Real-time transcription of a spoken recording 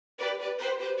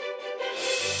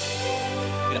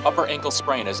An upper ankle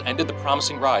sprain has ended the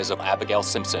promising rise of Abigail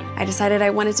Simpson. I decided I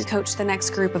wanted to coach the next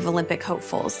group of Olympic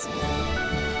hopefuls.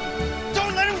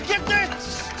 Don't let him get there!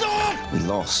 Stop! We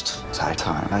lost. It's high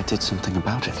time I did something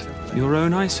about it. Your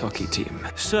own ice hockey team.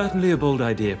 Certainly a bold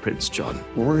idea, Prince John.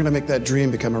 Well, we're gonna make that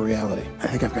dream become a reality. I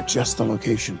think I've got just the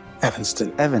location.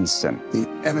 Evanston. Evanston. The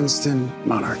Evanston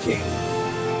Monarchy.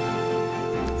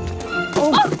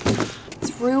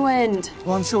 It's ruined.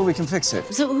 Well, I'm sure we can fix it.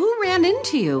 So who ran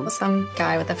into you? Some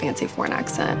guy with a fancy foreign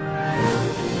accent.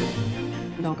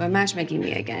 Don't go matchmaking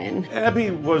me again.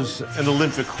 Abby was an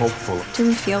Olympic hopeful. Do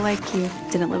you feel like you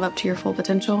didn't live up to your full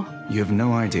potential? You have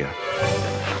no idea.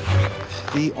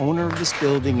 The owner of this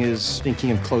building is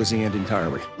thinking of closing it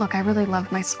entirely. Look, I really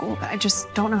love my school, but I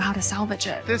just don't know how to salvage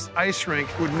it. This ice rink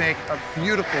would make a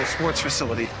beautiful sports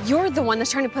facility. You're the one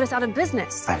that's trying to put us out of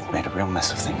business. I've made a real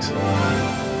mess of things.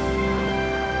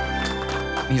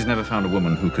 He's never found a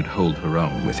woman who could hold her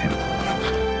own with him.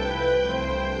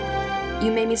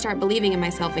 You made me start believing in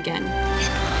myself again.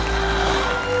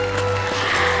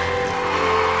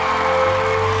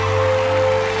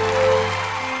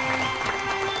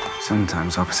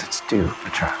 Sometimes opposites do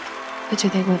attract. But do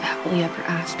they live happily ever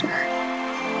after?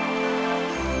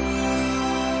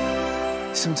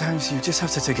 Sometimes you just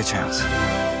have to take a chance.